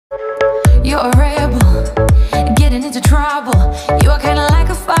You're a rebel, getting into trouble. You are kinda like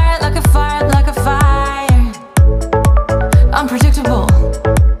a fire, like a fire, like a fire. Unpredictable,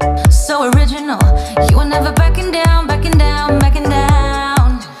 so original. You are never backing down, backing down, backing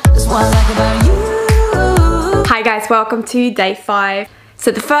down. That's what I like about you. Hi guys, welcome to day 5.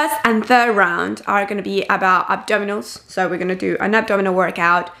 So the first and third round are going to be about abdominals. So we're going to do an abdominal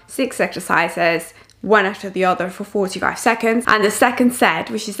workout, 6 exercises, one after the other for 45 seconds. And the second set,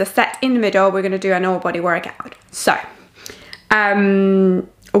 which is the set in the middle, we're going to do an all body workout. So,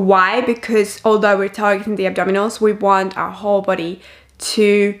 why? Because although we're targeting the abdominals, we want our whole body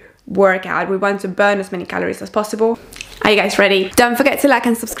to work out. We want to burn as many calories as possible. Are you guys ready? Don't forget to like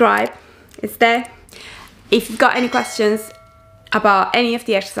and subscribe. It's there. If you've got any questions about any of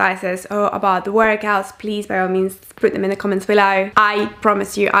the exercises or about the workouts, please by all means put them in the comments below. I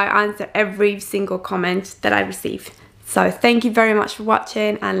promise you I answer every single comment that I receive. So thank you very much for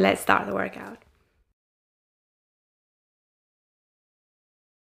watching, and let's start the workout.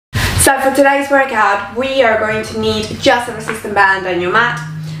 So for today's workout we are going to need just a resistance band on your mat.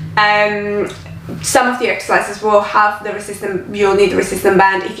 Some of the exercises will have the resistance, you'll need the resistance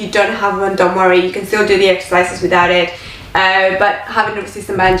band. If you don't have one, don't worry, you can still do the exercises without it. But having a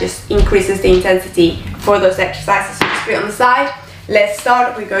resistance band just increases the intensity for those exercises, so just put it on the side. Let's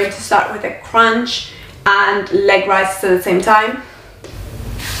start. We're going to start with a crunch and leg raises at the same time.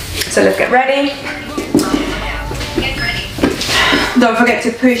 So let's get ready. Don't forget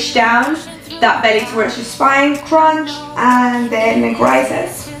to push down that belly towards your spine, crunch, and then leg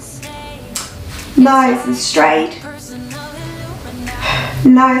raises. Nice and straight.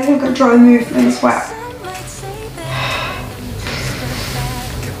 Nice and controlled movement as well.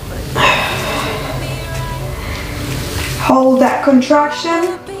 Hold that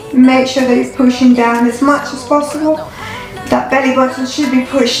contraction, make sure that you're pushing down as much as possible. That belly button should be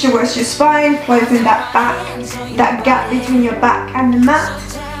pushed towards your spine, closing that back, that gap between your back and the mat.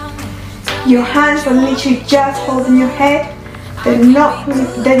 Your hands are literally just holding your head, they're not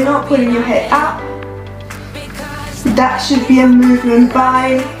pulling your head up. That should be a movement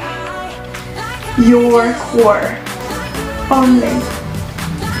by your core only.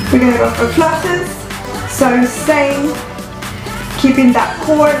 We're going to go for flutters, so same. Keeping that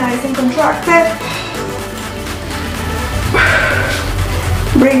core nice and contracted.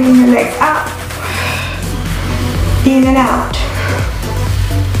 Bringing your legs up, in and out.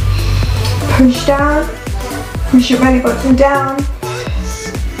 Push down, push your belly button down.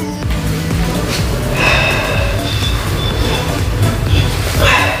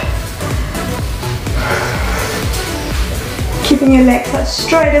 Keeping your legs as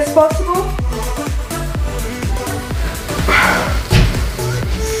straight as possible.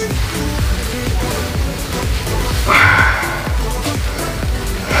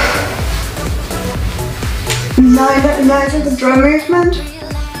 Nice and controlled movement.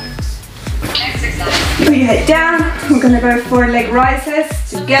 Put your head down. We're going to go for leg raises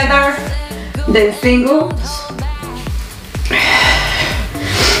together, then singles.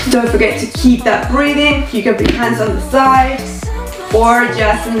 Don't forget to keep that breathing. You can put your hands on the side or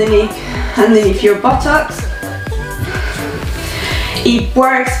just underneath your buttocks. It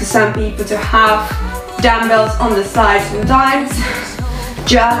works for some people to have dumbbells on the side sometimes,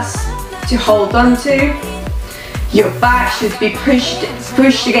 just to hold on to. Your back should be pushed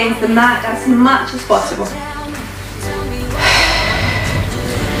against the mat as much as possible.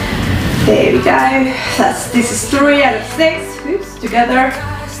 There we go. This is 3 out of 6. Oops, together.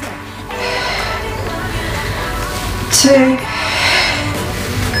 2.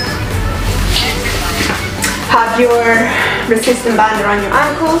 Have your resistance band around your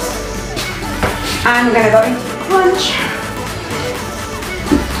ankles. And we're going to go into the crunch.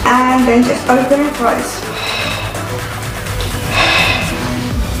 And then just open and close.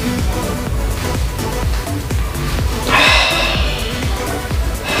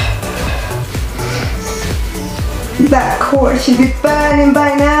 That core should be burning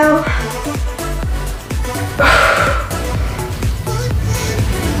by now.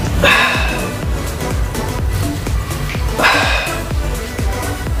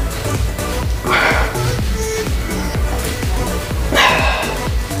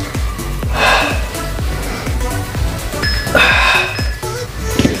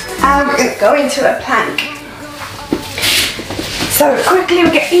 And we're going to go into a plank. So quickly we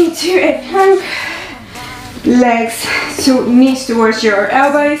get into a plank. Legs, knees towards your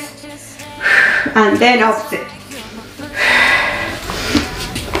elbows, and then opposite.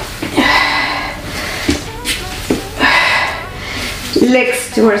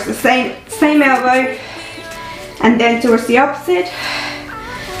 Legs towards the same elbow, and then towards the opposite.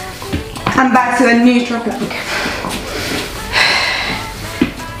 and back to a neutral plank.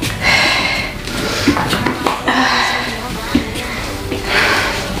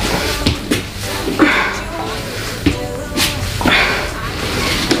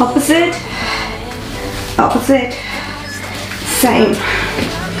 Opposite, opposite, same,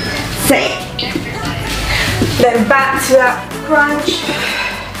 same. Then back to that crunch.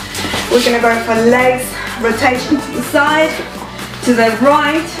 We're gonna go for legs, rotation to the side, to the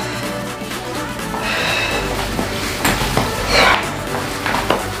right.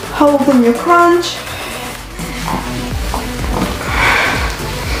 Hold on your crunch.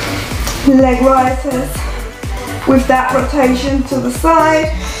 Leg rises with that rotation to the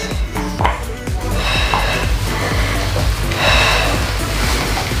side.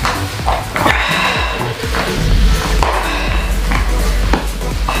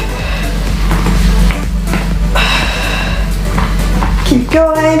 Keep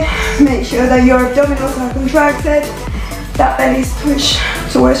going, make sure that your abdominals are contracted, that belly is pushed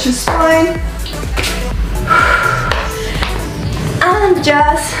towards your spine. And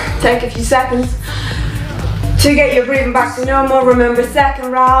just take a few seconds to get your breathing back to normal. Remember,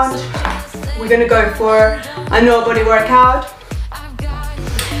 second round, we're gonna go for a no body workout.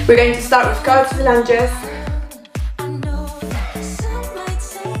 We're going to start with curls to lunges.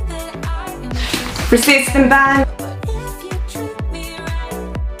 Resistance band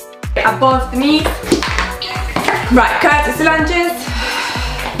above the knees. Right, curls to lunges.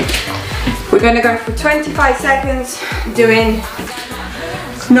 We're gonna go for 25 seconds doing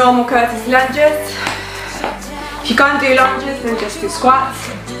normal curls to lunges. If you can't do lunges, then just do squats.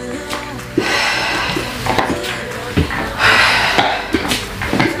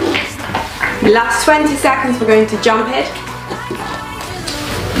 Last 20 seconds, we're going to jump it.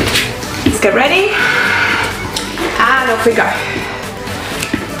 Let's get ready. And off we go.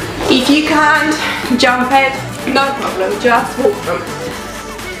 If you can't jump it, no problem, just walk them.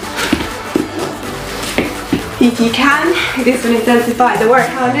 If you can, this will intensify the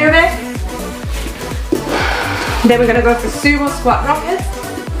workout a little bit. Then we're gonna go for sumo squat rockets.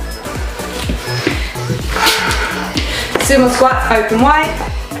 Sumo squat, open wide.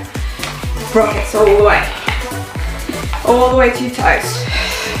 Rockets all the way. All the way to your toes.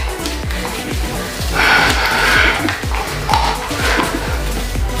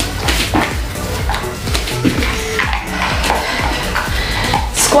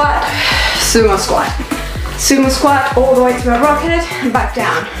 Squat, sumo squat. Sumo squat all the way to a rocket and back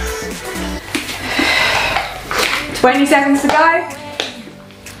down. 20 seconds to go.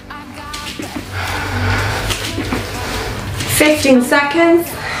 15 seconds.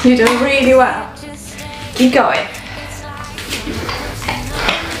 You're doing really well. Keep going.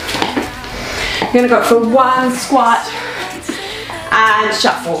 You're gonna go for one squat and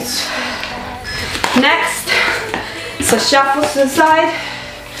shuffles. Next, so shuffles to the side.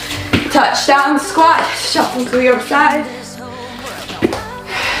 Touchdown, squat, shuffle to your side,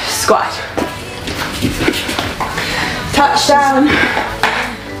 squat, touchdown,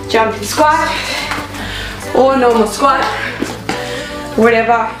 jumping squat, or normal squat,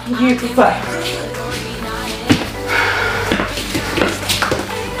 whatever you prefer.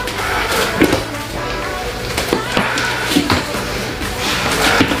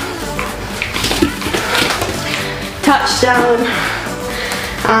 Touchdown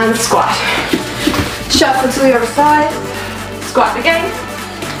and squat. Shuffle to the other side, squat again.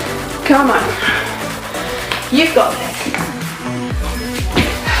 Come on, you've got this.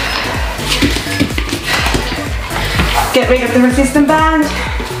 Get rid of the resistance band.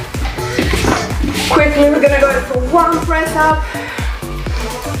 Quickly, we're gonna go for one press up.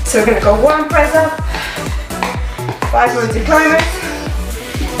 So we're gonna go one press up, 5 more climbers,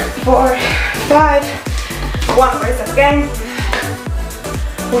 4, 5, one press up again.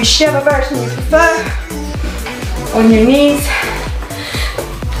 Whichever version you prefer, on your knees.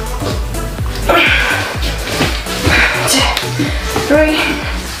 3,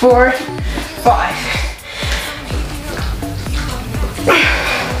 4, 5.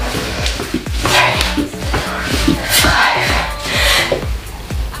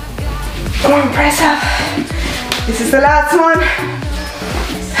 One press up. This is the last one.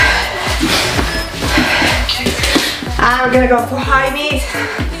 And we're gonna go for high knees.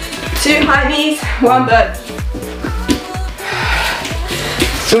 2 high knees, 1 burpee.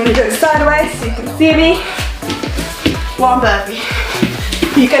 So we're gonna do it sideways so you can see me. 1 burpee.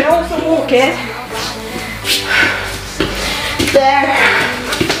 You can also walk it there,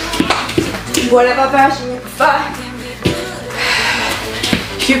 whatever version you prefer.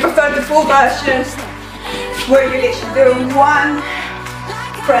 If you prefer the full version, where you literally do 1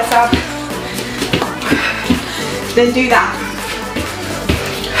 press up then do that.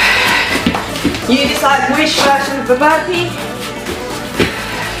 You decide which version of the burpee.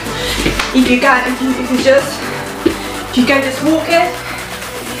 If you can just walk it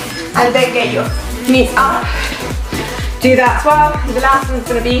and then get your knees up. Do that as well. The last one's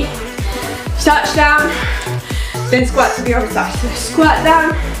gonna be touch down, then squat to the other side. So squat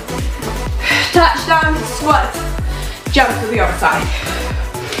down, touch down, squat, jump to the other side.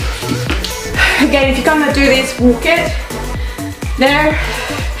 Again, if you're gonna do this, walk it there.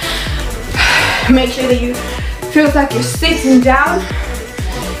 Make sure that you feel like you're sitting down.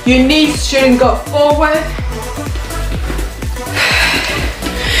 Your knees shouldn't go forward.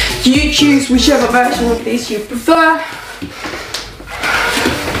 You choose whichever version of this you prefer.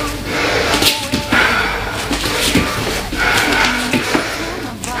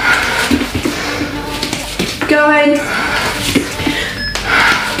 Going.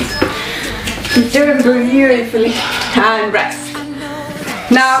 Doing beautifully and rest.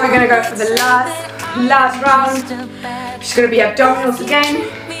 Now we're gonna go for the last round. It's gonna be abdominals again.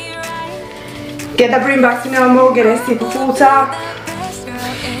 Get the breathing back to normal, get a sip of water.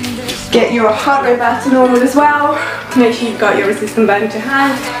 Get your heart rate back to normal as well. Make sure you've got your resistance band to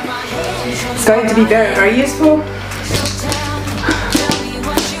hand. It's going to be very, very useful.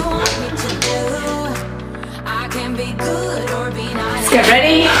 Let's get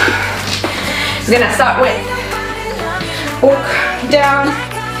ready. We're gonna start with walk down,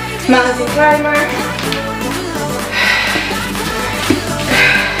 mountain climber.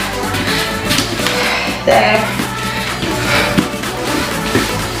 There.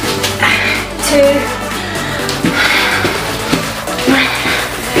 2.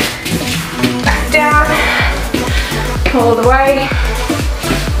 Back down. All the way.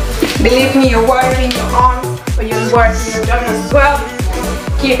 Believe me, you're working your arms, but you're working your abdominals as well.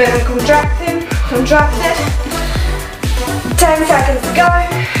 Keep it contracted. 10 seconds to go.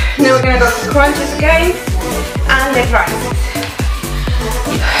 Now we're going to go for crunches again and leg rises.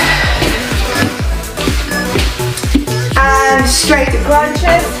 And straight to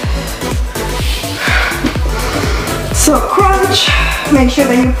crunches. So crunch, make sure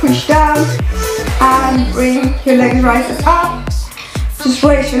that you push down and bring your leg rises up. Just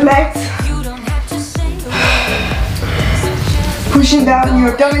raise your legs. Pushing down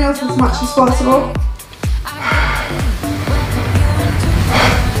your abdominals as much as possible.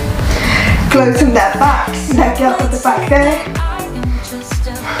 Closing that back, that gap at the back there.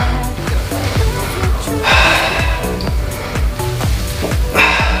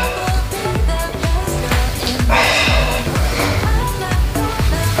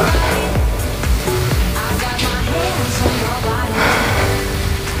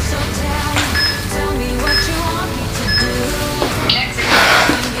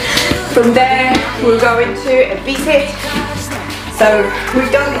 From there, we'll go into a V-sit. So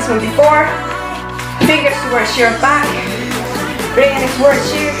we've done this one before. Fingers towards your back, bringing it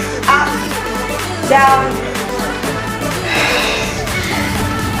towards you, up, down,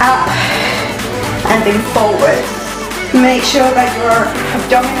 up, and then forward. Make sure that your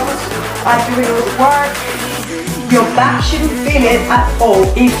abdominals are doing all the work. Your back shouldn't feel it at all.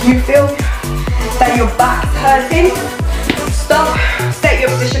 If you feel that your back is hurting, stop, set your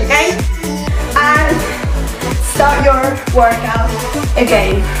position again, and start your workout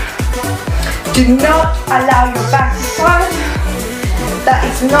again. Do not allow your back to fall. That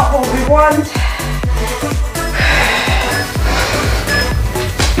is not what we want.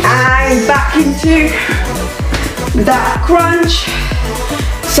 And back into that crunch.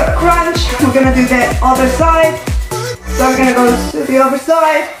 So crunch, we're gonna do the other side. So we're gonna go to the other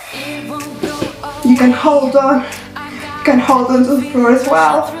side. You can hold on. You can hold on to the floor as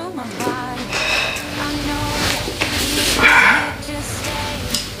well.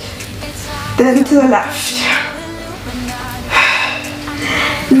 Then to the left.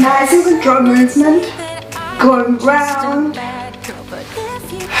 Nice and controlled movement. Going round.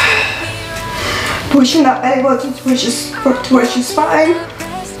 Pushing that belly button towards your spine.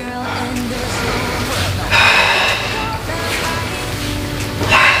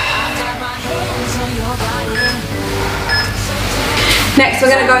 Next we're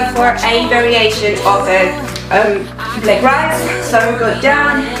going to go for a variation of a leg rise. So we go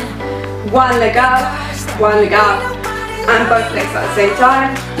down, one leg up, and both legs at the same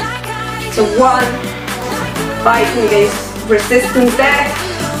time. So one, fighting this resistance there,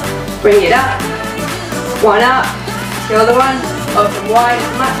 bring it up, one up, the other one, open wide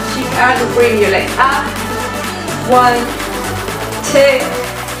as much as you can, and bring your legs up, 1, 2,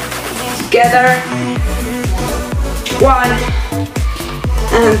 together, 1,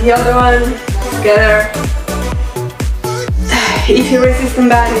 and the other one, together, If your resistance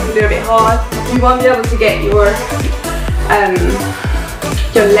band is a little bit hard, you won't be able to get your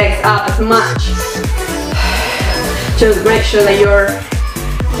legs up as much. Just make sure that you're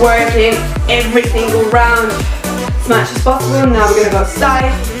working every single round as much as possible. Now we're gonna go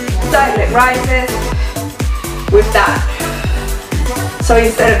side leg rises with that. So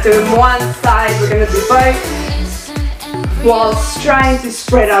instead of doing one side, we're gonna do both, whilst trying to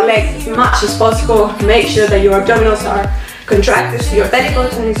spread our legs as much as possible. Make sure that your abdominals are contracted, so your belly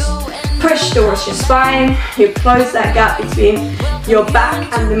button is pushed towards your spine. You close that gap between your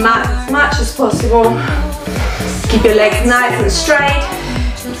back and the mat as much as possible. Keep your legs nice and straight.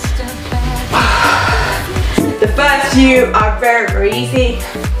 The first few are very, very easy.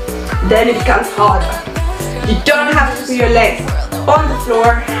 Then it becomes harder. You don't have to put your legs on the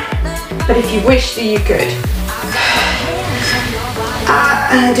floor, but if you wish to, you could.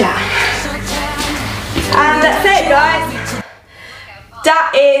 Up and down. And that's it, guys.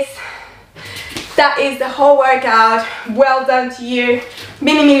 That is the whole workout. Well done to you.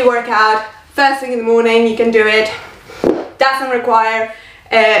 Mini workout. First thing in the morning, you can do it. Doesn't require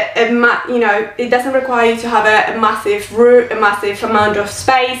it doesn't require you to have a massive route, a massive amount of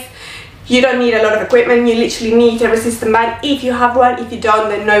space. You don't need a lot of equipment. You literally need a resistance band if you have one. If you don't,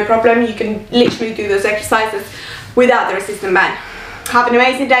 then no problem. You can literally do those exercises without the resistance band. Have an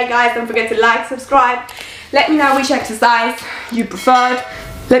amazing day, guys. Don't forget to like, subscribe. Let me know which exercise you preferred.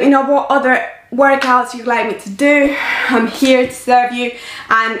 Let me know what other workouts you'd like me to do. I'm here to serve you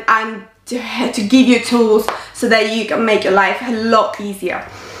and to give you tools so that you can make your life a lot easier.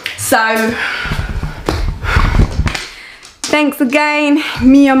 So thanks again.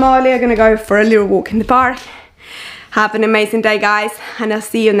 Me and Molly are gonna go for a little walk in the park. Have an amazing day, guys, and I'll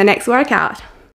see you in the next workout.